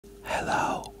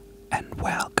Hello and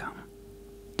welcome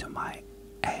to my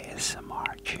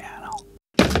ASMR channel.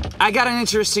 I got an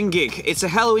interesting gig. It's a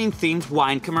Halloween-themed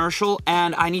wine commercial,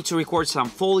 and I need to record some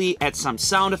foley, add some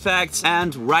sound effects,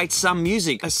 and write some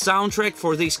music, a soundtrack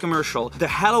for this commercial. The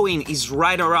Halloween is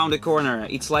right around the corner.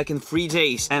 It's like in 3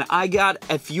 days, and I got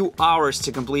a few hours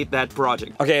to complete that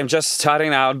project. Okay, I'm just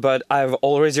starting out, but I've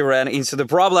already ran into the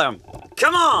problem.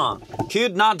 Come on!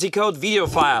 Could not decode video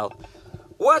file.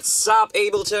 What's up,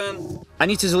 Ableton? I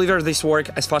need to deliver this work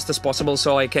as fast as possible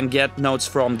so I can get notes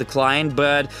from the client,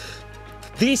 but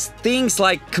these things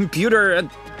like computer and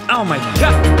oh my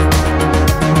god!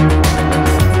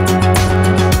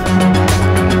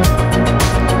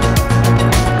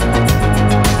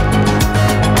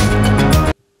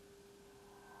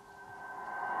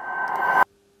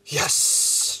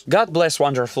 Yes! God bless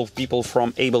wonderful people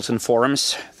from Ableton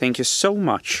forums. Thank you so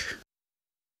much.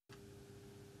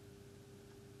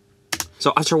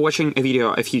 So after watching a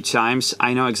video a few times,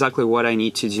 I know exactly what I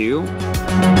need to do.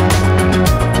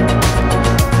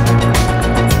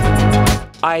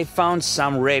 I found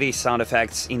some ready sound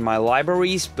effects in my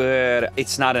libraries, but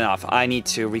it's not enough. I need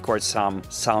to record some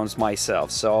sounds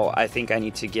myself, so I think I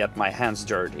need to get my hands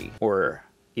dirty, or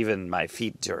even my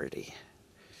feet dirty.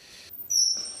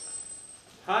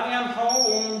 Honey, I'm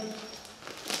home.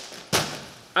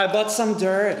 I bought some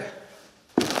dirt.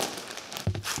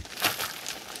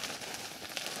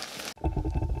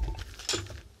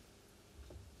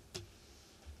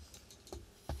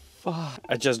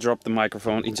 I just dropped the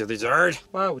microphone into the dirt.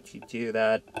 Why would you do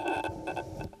that?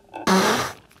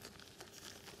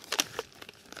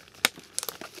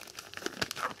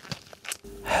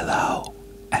 Hello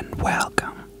and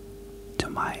welcome to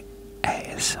my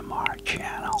ASMR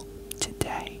channel.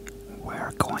 Today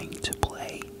we're going to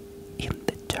play in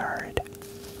the dirt.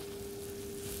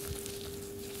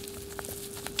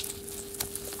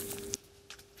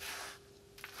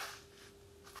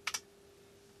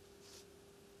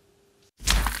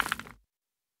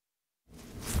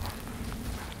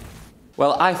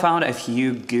 Well, I found a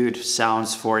few good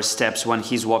sounds for steps when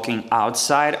he's walking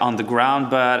outside on the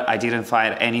ground, but I didn't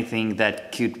find anything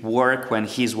that could work when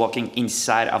he's walking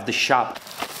inside of the shop.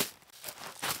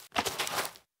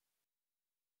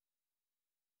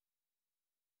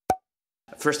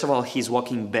 First of all, he's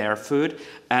walking barefoot,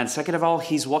 and second of all,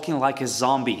 he's walking like a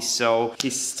zombie, so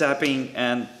he's stepping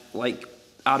and like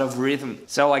out of rhythm.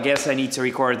 So I guess I need to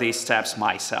record these steps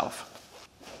myself.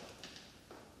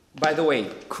 By the way,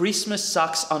 Christmas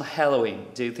sucks on Halloween.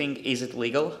 Do you think is it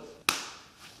legal?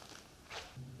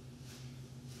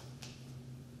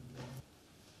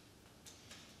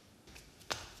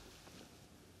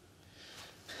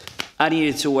 I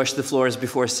needed to wash the floors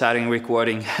before starting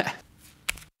recording.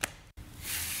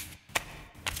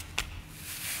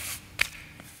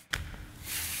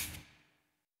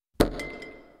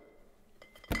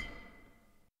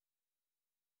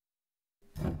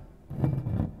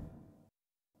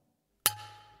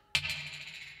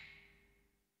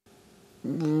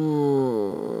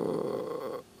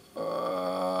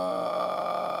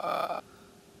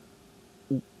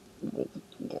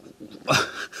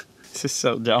 This is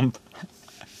so dumb.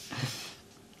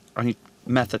 I need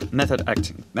method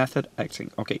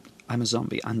acting. Okay, I'm a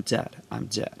zombie, I'm dead.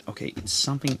 Okay,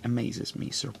 something amazes me,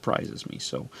 surprises me,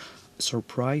 so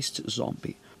surprised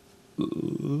zombie.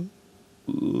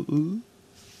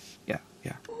 Yeah.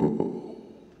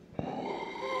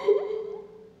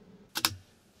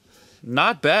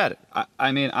 Not bad.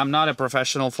 I mean, I'm not a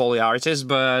professional Foley artist,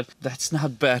 but that's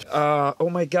not bad. Oh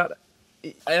my god,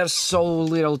 I have so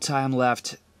little time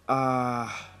left.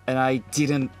 And I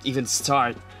didn't even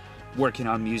start working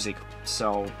on music,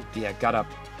 so yeah, gotta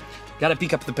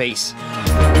pick up the pace.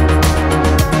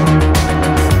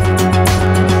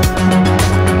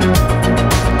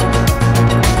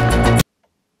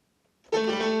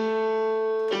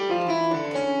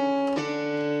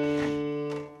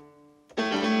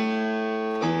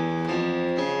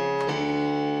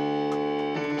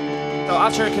 So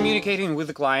after communicating with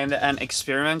the client and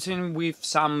experimenting with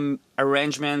some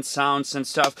arrangements, sounds and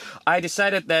stuff, I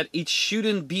decided that it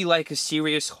shouldn't be like a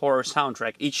serious horror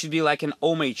soundtrack. It should be like an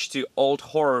homage to old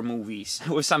horror movies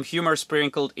with some humor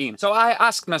sprinkled in. So I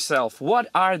asked myself, what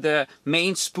are the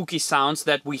main spooky sounds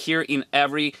that we hear in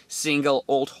every single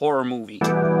old horror movie?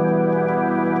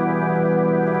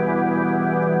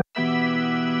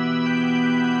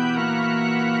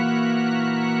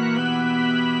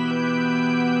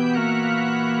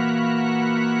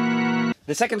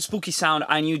 The second spooky sound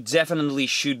I knew definitely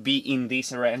should be in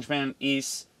this arrangement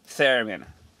is theremin.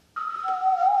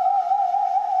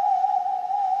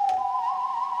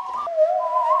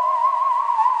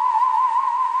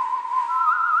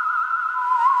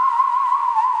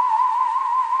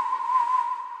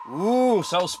 Ooh,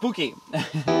 so spooky.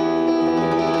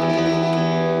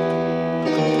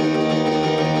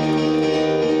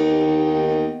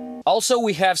 Also,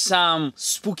 we have some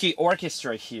spooky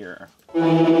orchestra here.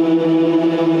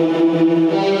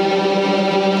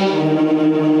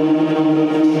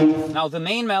 Now, the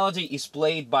main melody is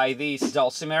played by this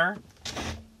dulcimer.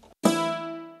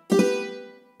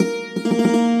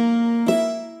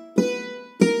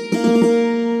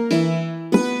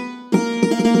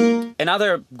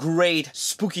 Another great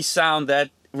spooky sound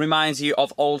that reminds you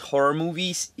of old horror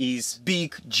movies is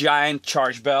big giant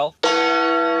church bell.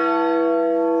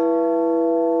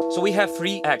 So we have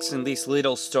 3 acts in this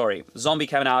little story. Zombie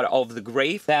coming out of the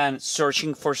grave, then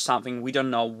searching for something, we don't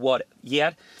know what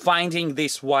yet, finding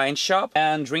this wine shop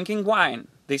and drinking wine.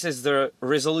 This is the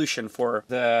resolution for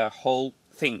the whole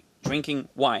thing. Drinking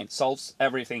wine solves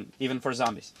everything, even for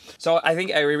zombies. So I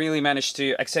think I really managed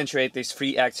to accentuate this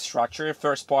 3-act structure.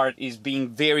 First part is being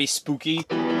very spooky.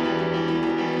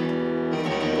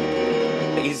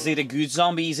 Is it a good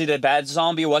zombie? Is it a bad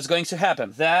zombie? What's going to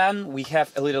happen? Then we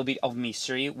have a little bit of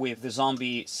mystery with the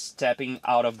zombie stepping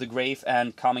out of the grave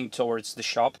and coming towards the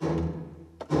shop.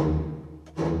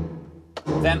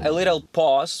 Then a little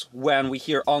pause when we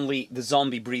hear only the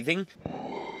zombie breathing.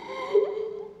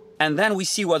 And then we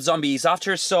see what zombie is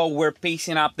after, so we're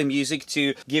pacing up the music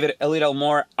to give it a little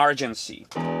more urgency.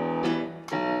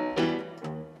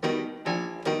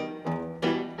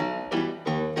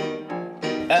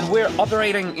 And we're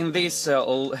operating in this,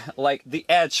 like the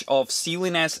edge of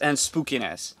silliness and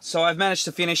spookiness. So I've managed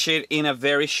to finish it in a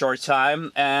very short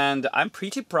time, and I'm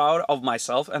pretty proud of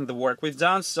myself and the work we've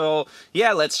done. So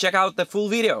yeah, let's check out the full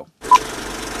video.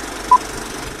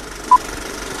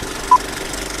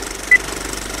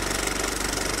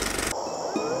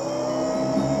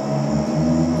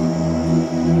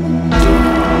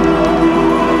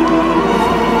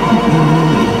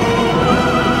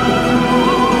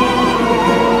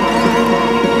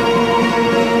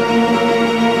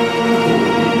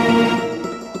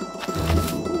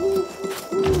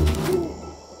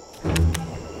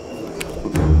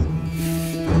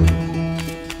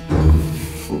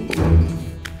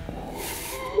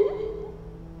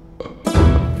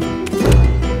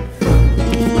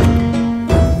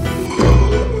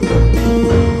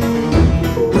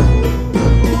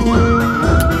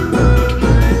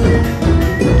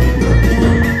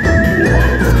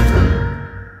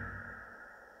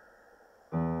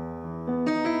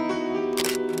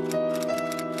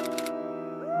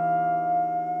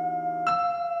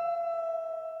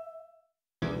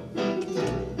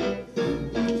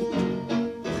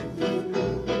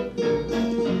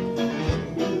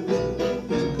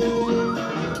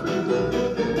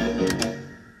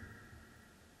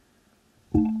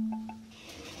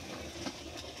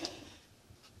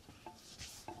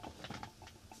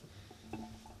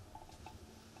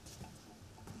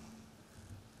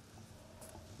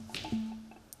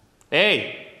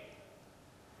 Hey,